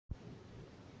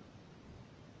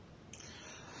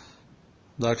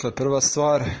Dakle, prva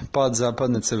stvar, pad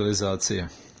zapadne civilizacije.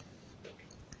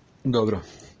 Dobro,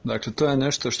 dakle, to je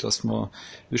nešto što smo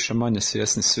više manje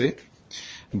svjesni svi,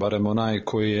 barem onaj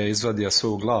koji je izvadio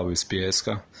svoju glavu iz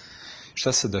pijeska.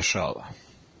 Šta se dešava?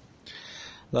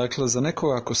 Dakle, za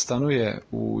nekoga ko stanuje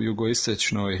u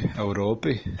jugoistočnoj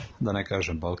Europi, da ne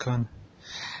kažem Balkan,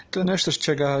 to je nešto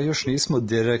čega još nismo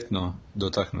direktno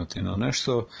dotaknuti, no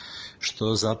nešto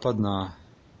što zapadna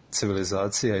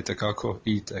civilizacija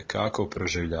itekako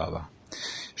proživljava.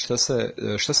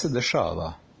 Šta se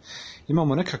dešava?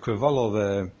 Imamo nekakve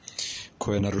valove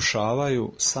koje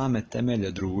narušavaju same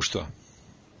temelje društva.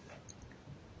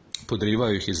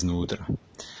 Podrivaju ih iznutra.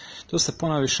 To se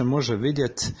ponajviše može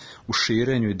vidjeti u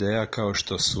širenju ideja kao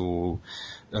što su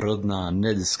rodna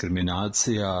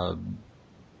nediskriminacija,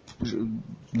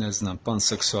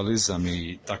 panseksualizam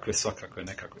i takve svakakve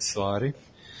nekakve stvari,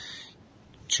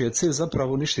 čiji je cilj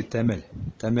zapravo uništiti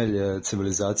temelj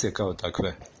civilizacije kao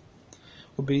takve,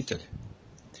 obitelj.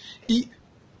 I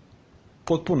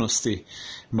potpunosti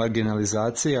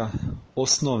marginalizacija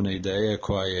osnovne ideje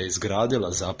koja je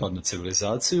izgradila zapadnu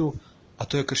civilizaciju, a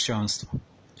to je kršćanstvo.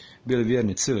 Bili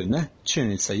vjernici ili ne,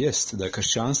 činjenica jest da je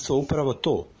kršćanstvo upravo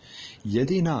to,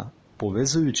 jedina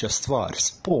povezujuća stvar,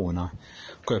 spona,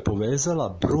 koja je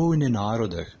povezala brojne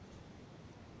narode,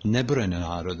 nebrojene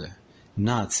narode,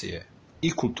 nacije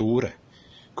i kulture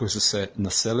koje su se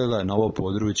naselile na ovo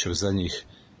područje u zadnjih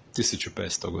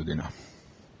 1500 godina.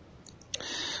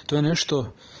 To je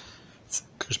nešto,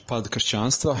 pad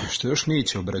kršćanstva, što još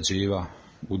Nietzsche obrađiva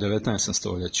u 19.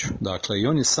 stoljeću. Dakle, i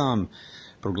on je sam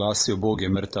proglasio Bog je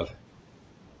mrtav.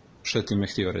 Što je time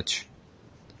htio reći?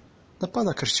 Da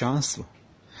pada kršćanstvo,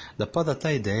 da pada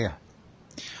ta ideja.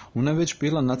 Ona je već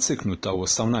bila naciknuta u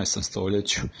 18.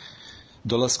 stoljeću,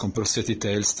 dolaskom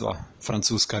prosvjetiteljstva,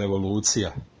 francuska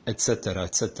revolucija, etc.,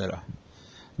 etc.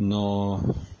 No,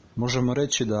 možemo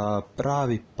reći da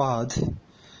pravi pad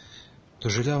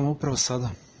doživljavamo upravo sada.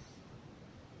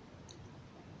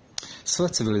 Sva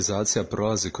civilizacija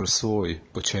prolazi kroz svoj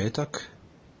početak,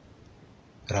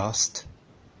 rast,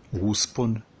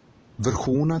 uspon,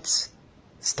 vrhunac,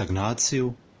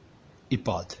 stagnaciju i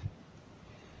pad.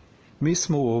 Mi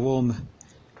smo u ovom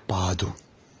padu.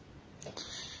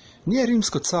 Nije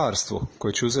Rimsko carstvo,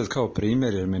 koje ću uzeti kao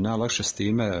primjer jer mi je najlakše s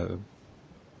time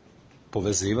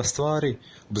poveziva stvari,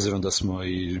 obzirom da smo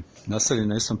i naseljeni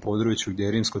na istom području gdje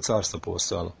je Rimsko carstvo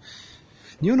postojalo.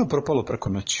 Nije ono propalo preko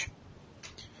noći.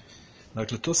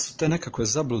 Dakle, to su te nekakve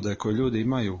zablude koje ljudi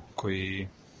imaju, koji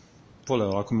vole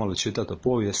ovako malo čitati o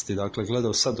povijesti. Dakle,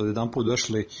 gledao sad odjedanput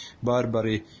došli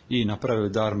barbari i napravili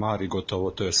dar mar i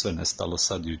gotovo, to je sve nestalo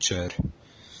sad jučer.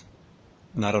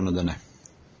 Naravno da ne.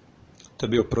 To je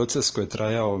bio proces koji je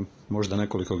trajao možda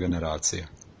nekoliko generacija.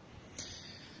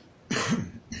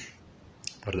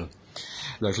 Pardon.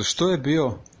 Dakle, što je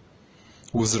bio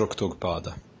uzrok tog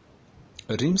pada?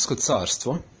 Rimsko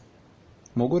carstvo,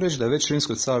 mogu reći da je već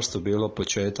Rimsko carstvo bilo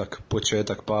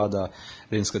početak pada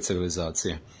rimske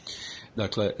civilizacije.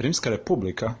 Dakle, Rimska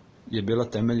republika je bila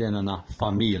temeljena na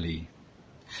familiji.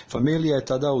 Familija je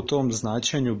tada u tom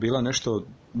značenju bila nešto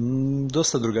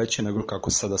dosta drugačije nego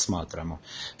kako sada smatramo.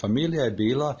 Familija je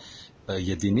bila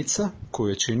jedinica koju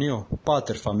je činio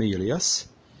pater familias,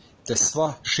 te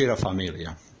sva šira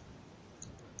familija.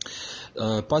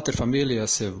 Pater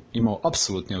familias je imao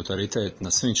apsolutni autoritet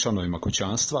nad svim članovima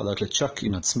kućanstva, dakle čak i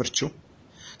nad smrću.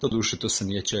 Doduše, to se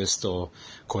nije često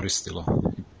koristilo.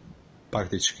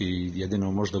 Praktički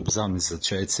jedino možda u zamni za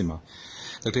začecima.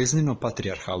 Dakle, iznimno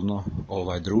patrijarhalno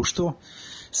društvo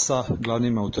sa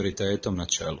glavnim autoritetom na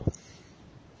čelu.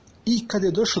 I kad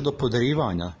je došlo do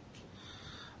podrivanja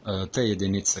te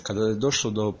jedinice, kada je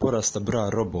došlo do porasta broja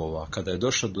robova, kada je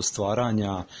došlo do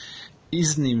stvaranja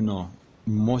iznimno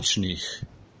moćnih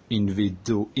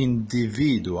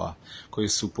individua koji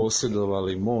su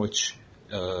posjedovali moć,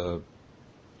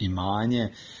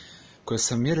 imanje, koje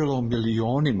se mjerilo u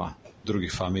milionima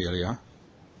drugih familija,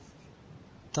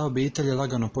 ta obitelj je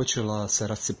lagano počela se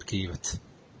rascjepkivati.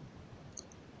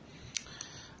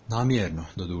 Namjerno,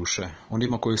 doduše.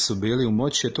 Onima koji su bili u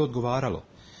moći je to odgovaralo.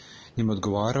 Njima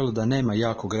odgovaralo da nema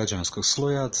jakog građanskog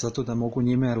sloja, zato da mogu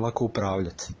njime lako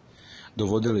upravljati.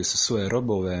 Dovodili su svoje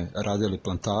robove, radili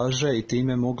plantaže i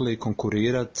time mogli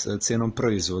konkurirati cijenom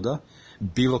proizvoda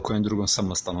bilo kojem drugom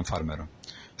samostalnom farmeru,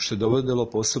 što je dovodilo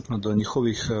postupno do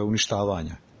njihovih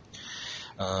uništavanja.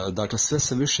 Dakle, sve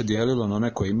se više dijelilo na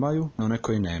one koji imaju, na one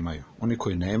koji nemaju. Oni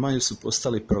koji nemaju su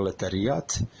postali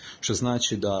proletarijat, što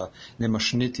znači da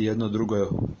nemaš niti jedno drugo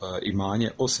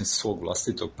imanje osim svog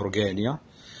vlastitog progenija,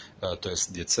 to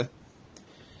jest djece,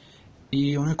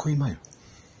 i one koji imaju.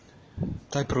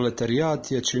 Taj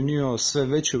proletarijat je činio sve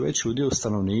veći udio u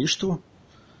stanovništvu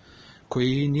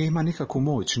koji nije ima nikakvu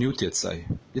moć ni utjecaj,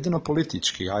 jedino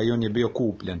politički, a i on je bio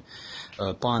kupljen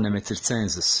panem et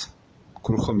circenses,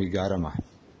 kruhom i igarama.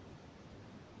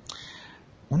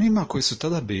 Onima koji su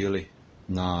tada bili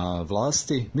na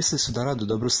vlasti mislili su da rade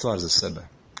dobru stvar za sebe.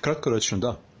 Kratkoročno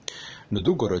da, no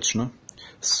dugoročno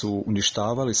su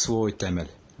uništavali svoj temelj.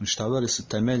 Uništavali su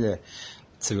temelje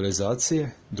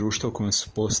civilizacije, društva u kojem su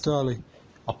postojali,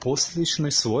 a posljedično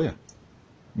i svoje.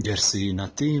 Jer si na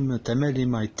tim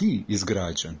temeljima i ti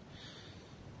izgrađen.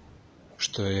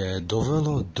 Što je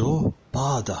dovelo do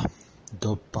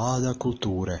pada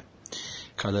kulture.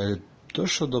 Kada je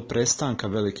došlo do prestanka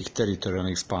velikih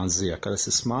teritorijalnih ekspanzija, kada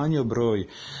se smanjio broj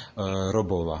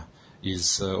robova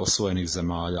iz osvojenih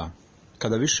zemalja,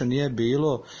 kada više nije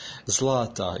bilo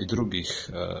zlata i drugih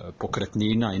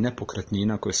pokretnina i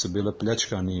nepokretnina koje su bile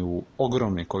pljačkani u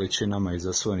ogromnim količinama iz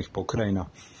osvojenih pokrajina,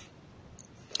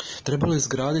 trebalo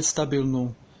izgraditi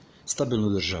stabilnu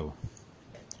državu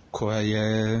koja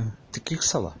je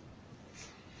kiksala.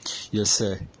 Jer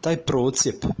se taj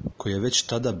procijep koji je već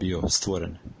tada bio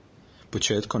stvoren,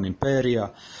 početkom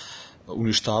imperija,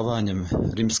 uništavanjem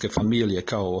rimske familije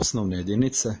kao osnovne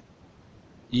jedinice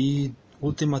i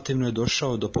ultimativno je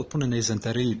došao do potpune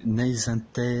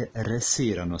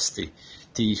nezainteresiranosti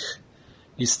tih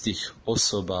istih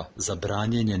osoba za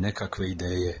branjenje nekakve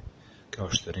ideje, kao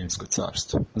što je Rimsko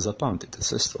carstvo. Zapamtite,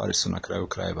 sve stvari su na kraju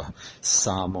krajeva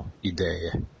samo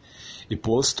ideje. I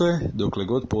postoje, dokle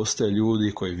god postoje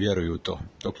ljudi koji vjeruju u to,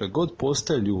 dokle god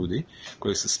postoje ljudi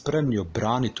koji su spremni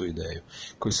obraniti tu ideju,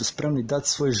 koji su spremni dati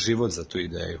svoj život za tu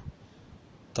ideju,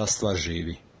 ta stvar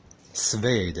živi.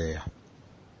 Sve je ideja.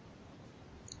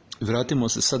 Vratimo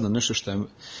se sad na nešto što je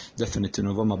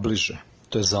definitivno vama bliže.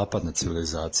 To je zapadna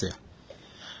civilizacija.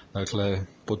 Dakle,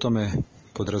 po tome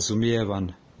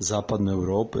podrazumijevan zapadnu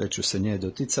Europu, jer ću se nje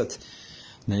doticati,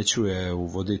 neću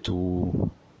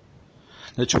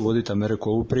voditi Ameriku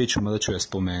u ovu priču, mada ću je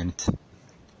spomenuti.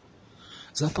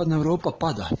 Zapadna Europa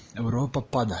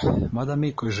pada, mada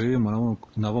mi koji živimo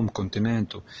na ovom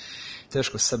kontinentu,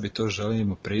 teško sebi to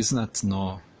želimo priznat,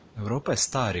 no Europa je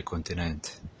stari kontinent.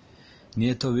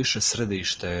 Nije to više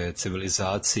središte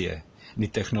civilizacije,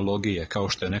 ni tehnologije, kao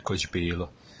što je nekoć bilo.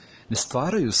 Ne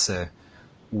stvaraju se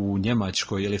u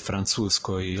Njemačkoj ili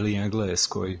Francuskoj ili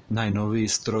Engleskoj najnoviji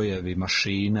strojevi,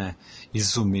 mašine,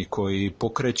 izumi koji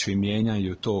pokreću i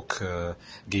mijenjaju tok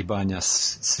gibanja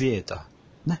svijeta.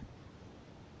 Ne.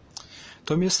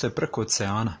 To mjesto je preko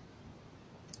oceana.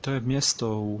 To je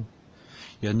mjesto u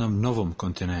jednom novom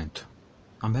kontinentu.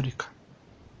 Amerika.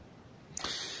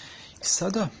 I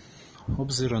sada,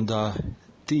 obzirom da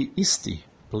ti isti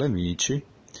plemići,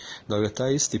 da ga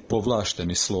taj isti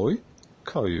povlašteni sloj,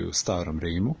 kao i u starom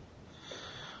Rimu,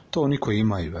 to oni koji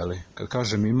imaju, veli. Kad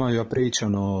kažem imaju, ja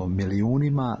pričam o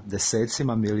milijunima,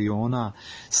 desecima miliona,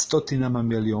 stotinama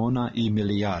miliona i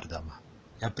milijardama.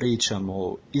 Ja pričam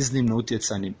o iznimno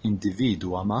utjecajnim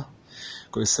individuama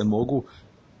koji se mogu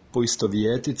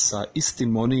poistovjetiti sa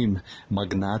istim onim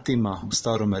magnatima u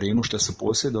starom Rimu što su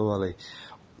posjedovali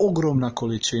ogromna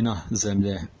količina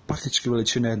zemlje, praktički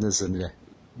veličina jedne zemlje,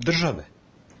 države,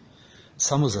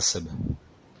 samo za sebe.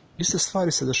 Iste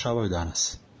stvari se dešavaju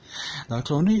danas.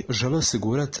 Dakle, oni žele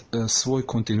osigurati svoj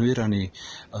kontinuirani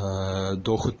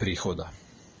dohod prihoda.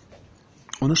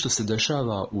 Ono što se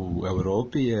dešava u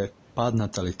Europi je pad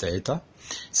nataliteta,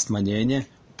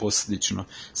 posljedično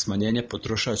smanjenje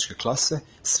potrošačke klase,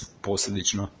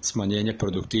 posljedično smanjenje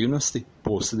produktivnosti,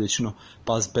 posljedično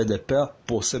pad BDP-a,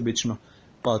 posljedično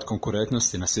pad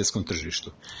konkurentnosti na svjetskom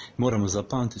tržištu. Moramo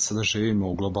zapamtiti, sada živimo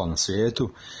u globalnom svijetu,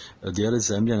 dijeliti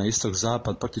zemlje na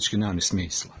istok-zapad praktički nema ni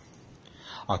smisla.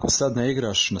 Ako sad ne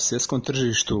igraš na svjetskom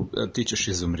tržištu, ti ćeš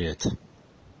izumrijeti.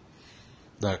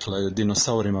 Dakle,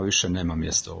 dinosaurima više nema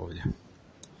mjesta ovdje.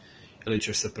 Ili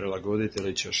ćeš se prilagoditi,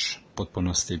 ili ćeš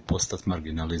potpunosti postati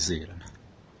marginaliziran.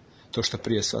 To što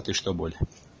prije shvatiš, to bolje.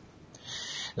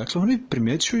 Dakle, oni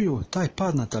primjećuju taj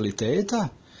pad nataliteta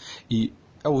i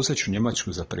evo uzet ću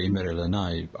Njemačku za primjer, jer je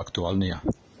najaktualnija.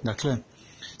 Dakle,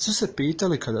 su se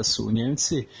pitali kada su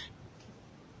Njemci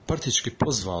praktički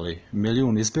pozvali 1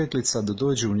 milijun izbjeglica da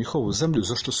dođu u njihovu zemlju,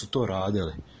 zašto su to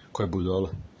radili? Koje budole?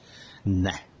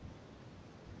 Ne.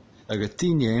 Dakle,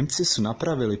 ti Njemci su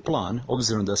napravili plan,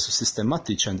 obzirom da su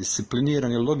sistematičan,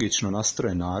 discipliniran i logično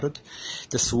nastrojen narod,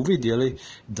 da su uvidjeli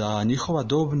da njihova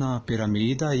dobna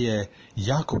piramida je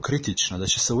jako kritična, da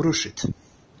će se urušiti.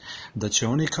 Da će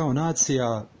oni kao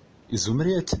nacija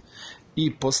izumrijeti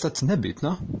i postati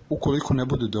nebitna ukoliko ne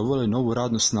budu doveli novu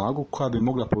radnu snagu koja bi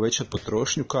mogla povećati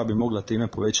potrošnju, koja bi mogla time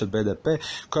povećati BDP,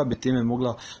 koja bi time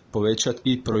mogla povećati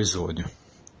i proizvodnju.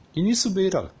 I nisu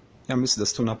birali. Ja mislim da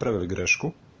su tu napravili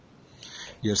grešku.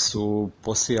 jer su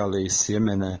posijali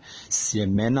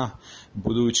sjemena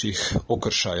budućih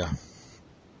okršaja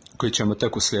koji ćemo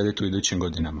tek uslijediti u idućim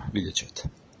godinama, vidjet ćete.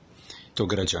 To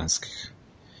građanskih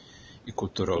i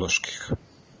kulturoloških.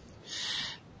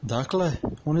 Dakle,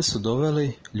 oni su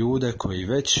doveli ljude koji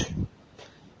već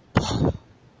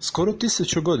skoro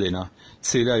 1000 godina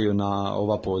ciljaju na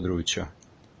ova područja.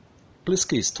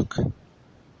 Bliski istok.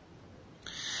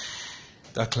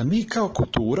 Dakle, mi kao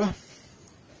kultura,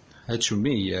 reću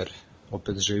mi jer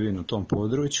opet živim u tom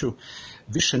području,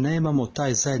 više nemamo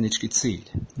taj zajednički cilj,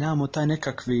 nemamo taj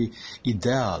nekakvi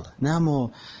ideal,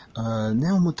 nemamo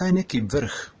taj neki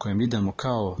vrh kojem idemo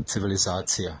kao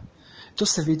civilizacija. To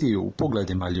se vidi u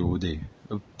pogledima ljudi.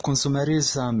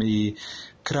 Konzumerizam i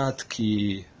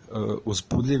kratki,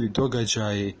 uzbudljivi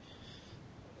događaj,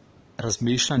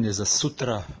 razmišljanje za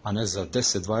sutra, a ne za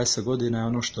 10-20 godina je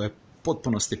ono što je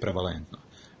potpunosti prevalentno.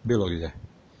 Bilo gdje.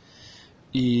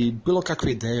 I bilo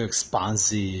kakve ideje o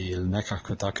ekspanziji ili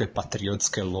nekakve takve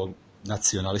patriotske,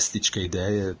 nacionalističke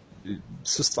ideje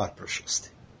su stvar prošlosti.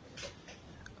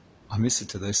 A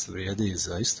mislite da isto vrijedi i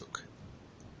za istok?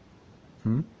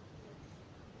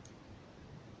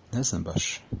 Ne znam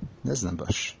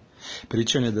baš.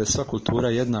 Pričanje da je sva kultura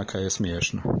jednaka je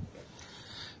smiješno.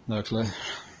 Dakle,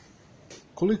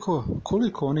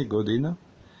 koliko oni godina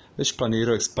već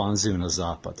planiraju ekspanziju na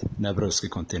zapad, na evropski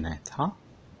kontinent, ha?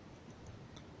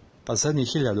 Pa zadnjih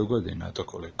 1000 godina je to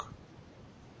koliko.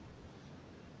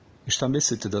 I šta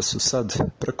mislite da su sad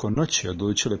preko noći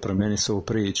odlučili promijeniti svoju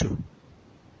priču?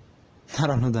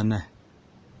 Naravno da ne.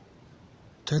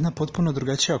 To je jedna potpuno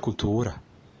drugačija kultura.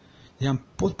 Jedan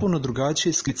potpuno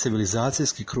drugačiji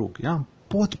civilizacijski krug. Jedan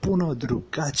potpuno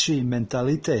drugačiji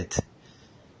mentalitet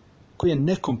koji je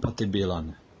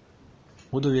nekompatibilan.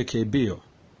 Oduvijek je i bio.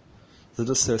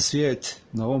 Zato se svijet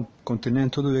na ovom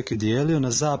kontinentu oduvijek je dijelio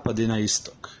na zapad i na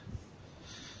istok.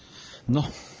 No,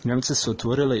 Njemci su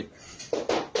otvorili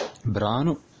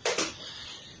branu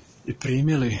i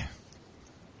primili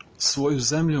svoju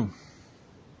zemlju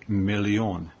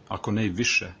milion, ako ne i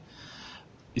više,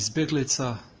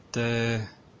 izbjeglica te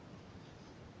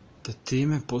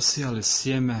time posijali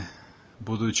sjeme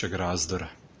budućeg razdora.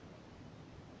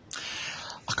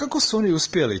 A kako su oni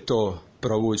uspjeli to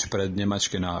provući pred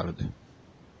njemačke narode?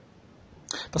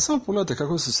 Pa samo pogledajte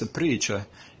kako su se priče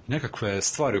i nekakve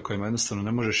stvari u kojima jednostavno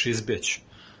ne možeš izbjeći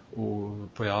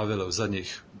pojavile u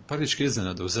zadnjih, praktički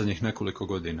iznenada u zadnjih nekoliko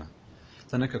godina.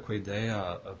 Ta nekakva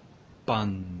ideja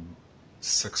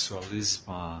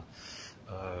panseksualizma,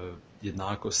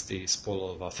 jednakosti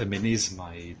spolova,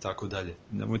 feminizma i tako dalje.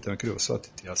 Nemojte me krivo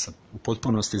shvatiti, ja sam u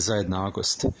potpunosti za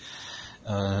jednakost.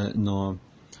 No,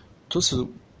 to su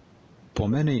po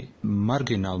meni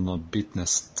marginalno bitne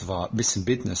stvari,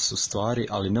 bitne su stvari,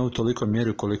 ali ne u toliko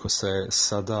mjeri koliko se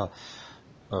sada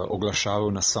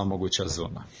oglašavaju na sva moguća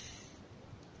zona.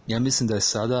 Ja mislim da je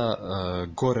sada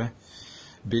gore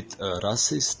biti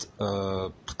rasist,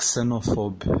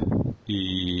 ksenofob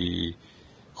i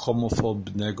homofob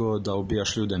nego da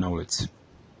ubijaš ljude na ulici.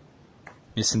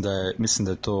 Mislim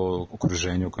da je to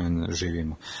okruženje u kojem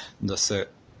živimo. Da se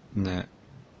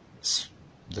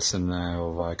ne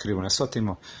krivo ne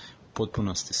shvatimo, u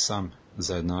potpunosti sam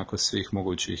za jednakost svih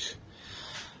mogućih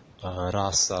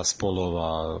rasa,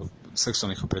 spolova,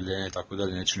 seksualnih opredjeljenja i tako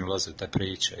dalje, neću ni ulaziti u te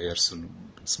priče jer su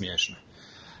smiješne.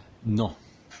 No,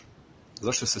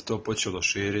 zašto se to počelo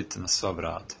širiti na sva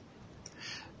vrata?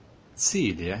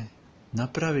 Cilj je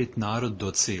napraviti narod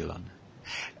docilan,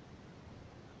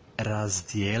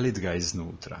 razdijeliti ga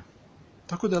iznutra,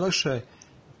 tako da je lakše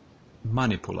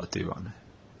manipulativan.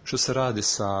 Što se radi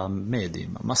sa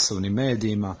medijima, masovnim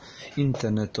medijima,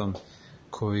 internetom,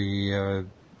 koji je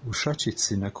u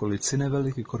šačici nekolicine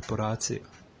velikih korporacija.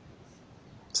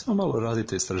 Samo malo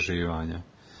radite istraživanja.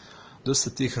 Dosta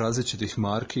tih različitih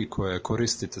marki koje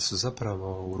koristite su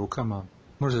zapravo u rukama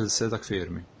možda 10-ak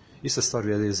firmi. Ista stvar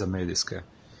vrijedi i za medijske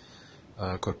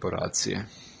korporacije.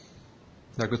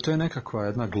 Dakle, to je nekakva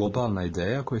jedna globalna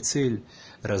ideja koja je cilj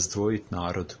razdvojiti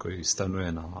narod koji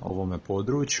stanuje na ovome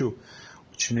području,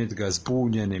 učiniti ga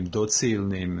zbunjenim,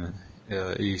 docilnim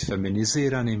i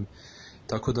feminiziranim,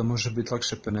 tako da može biti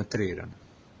lakše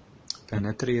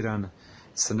penetriran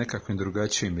sa nekakvim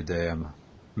drugačijim idejama,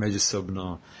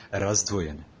 međusobno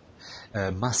razdvojene.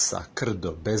 Masa,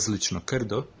 krdo, bezlično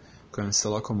krdo, kojem se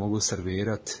lako mogu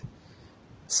servirati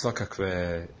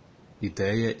svakakve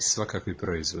ideje i svakakvi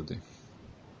proizvodi.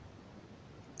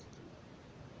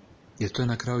 Jer to je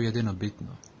na kraju jedino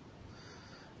bitno,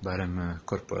 barem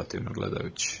korporativno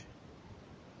gledajući.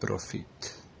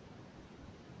 Profit.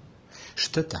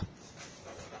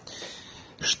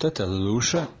 Šteta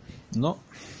doduše, no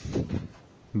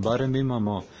barem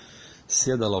imamo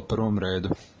sjedala u prvom redu.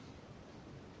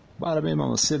 Barem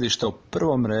imamo sjedište u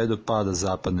prvom redu pada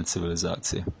zapadne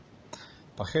civilizacije.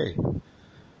 Pa hej,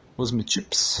 uzmi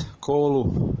čips,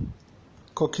 kolu,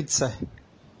 kokice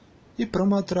i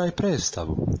promatraj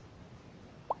predstavu.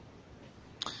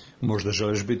 Možda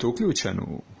želiš biti uključen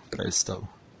u predstavu.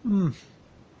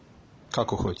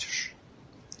 Kako hoćeš.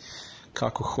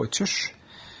 Kako hoćeš,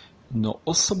 no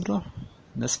osobno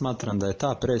ne smatram da je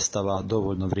ta predstava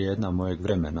dovoljno vrijedna mojeg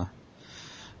vremena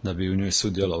da bi u njoj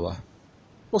sudjelovao.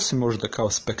 Osim možda kao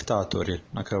spektator, jer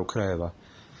na kraju krajeva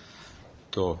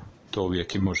to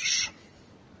uvijek i možeš.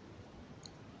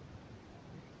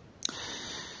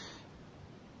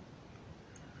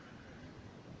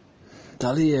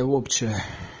 Da li je uopće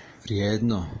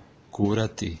vrijedno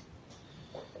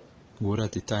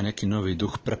gurati taj neki novi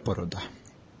duh preporoda?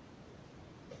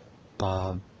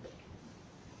 Pa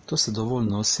to se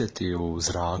dovoljno osjeti u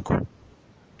zraku.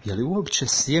 Je li uopće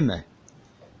sjeme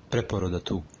preporoda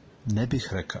tu? Ne bih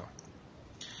rekao.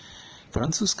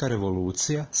 Francuska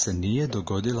revolucija se nije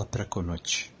dogodila preko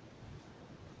noći.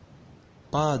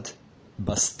 Pad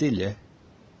Bastilje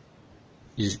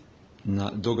i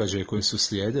na događaje koji su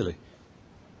slijedili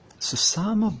su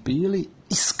samo bili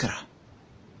iskra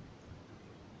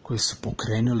koji su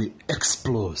pokrenuli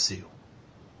eksploziju.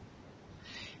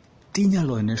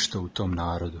 Tinjalo je nešto u tom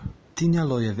narodu.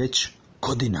 Tinjalo je već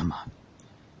godinama.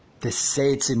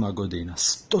 Desecima godina,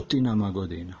 stotinama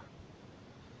godina.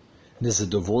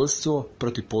 Nezadovoljstvo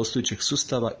protiv postojećeg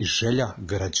sustava i želja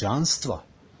građanstva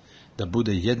da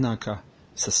bude jednaka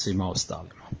sa svima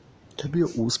ostalima. To je bio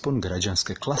uspon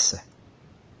građanske klase.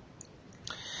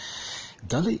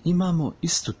 Da li imamo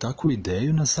istu takvu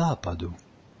ideju na zapadu?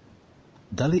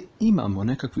 Da li imamo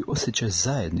nekakvi osjećaj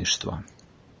zajedništva?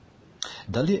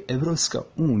 Da li je Evropska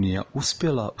unija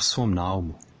uspjela u svom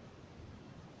naumu?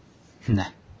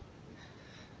 Ne.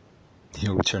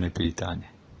 Nije uopće ni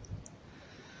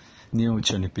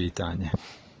pitanje.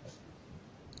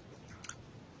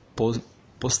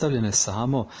 Postavljena je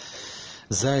samo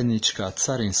zajednička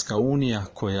carinska unija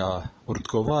koja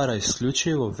odgovara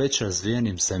isključivo već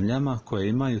razvijenim zemljama koje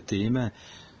imaju time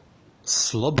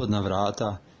slobodna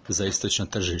vrata za istočna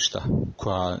tržišta,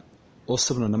 koja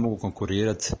osobno ne mogu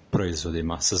konkurirati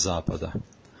proizvodima sa zapada.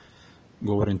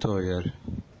 Govorim to jer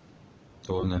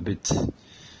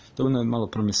dovoljno je malo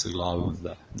promisli glavu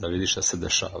da vidi šta se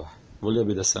dešava. Volio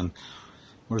bi da sam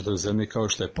možda u zemlji kao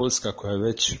što je Poljska, koja je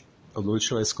već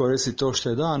odlučila iskoristiti to što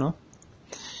je dano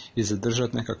i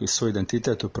zadržati nekakvi svoj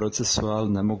identitet u procesu, ali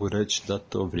ne mogu reći da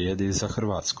to vrijedi i za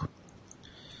Hrvatsku.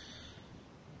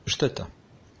 Šteta,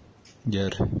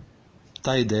 jer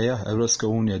ta ideja, Evropska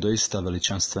unija, je doista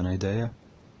veličanstvena ideja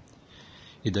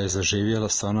i da je zaživjela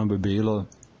stvarno bi bilo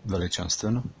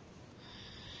veličanstveno.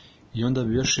 I onda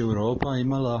bi još Europa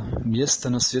imala mjesta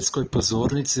na svjetskoj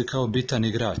pozornici kao bitan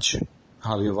igrač.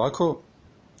 Ali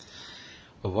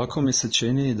ovako mi se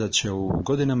čini da će u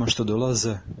godinama što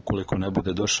dolaze, ukoliko ne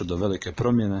bude došlo do velike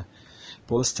promjene,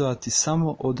 postojati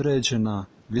samo određena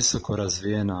visoko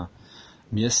razvijena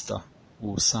mjesta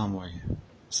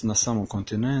na samom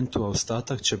kontinentu, a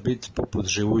ostatak će biti poput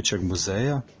živućeg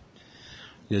muzeja,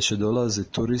 gdje će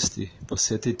dolaziti turisti,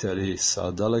 posjetitelji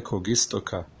sa dalekog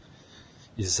istoka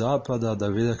i zapada da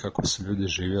vide kako su ljudi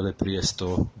živjeli prije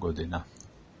 100 godina.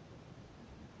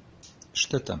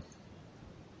 Šteta.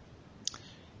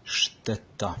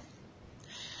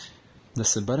 Da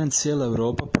se barem cijela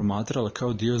Europa promatrala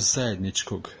kao dio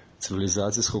zajedničkog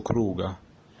civilizacijskog kruga,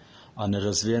 a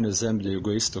nerazvijene zemlje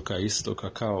jugoistoka i istoka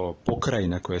kao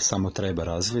pokrajine koje samo treba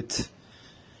razviti,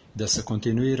 da se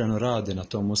kontinuirano radi na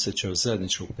tom osjećaju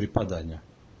zajedničkog pripadanja,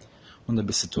 onda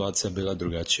bi situacija bila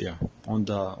drugačija.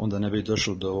 Onda ne bi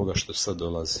došlo do ovoga što sad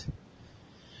dolazi.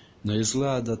 No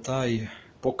izgleda da taj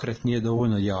pokret nije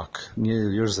dovoljno jak,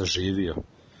 nije još zaživio.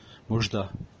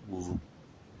 Možda u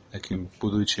nekim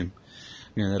budućim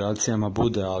generacijama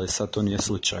bude, ali sad to nije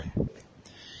slučaj.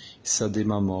 I sad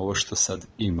imamo ovo što sad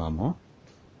imamo.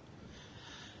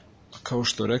 A kao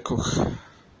što rekoh,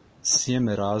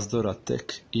 sjeme razdora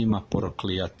tek ima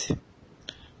poroklijati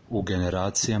u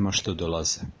generacijama što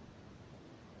dolaze.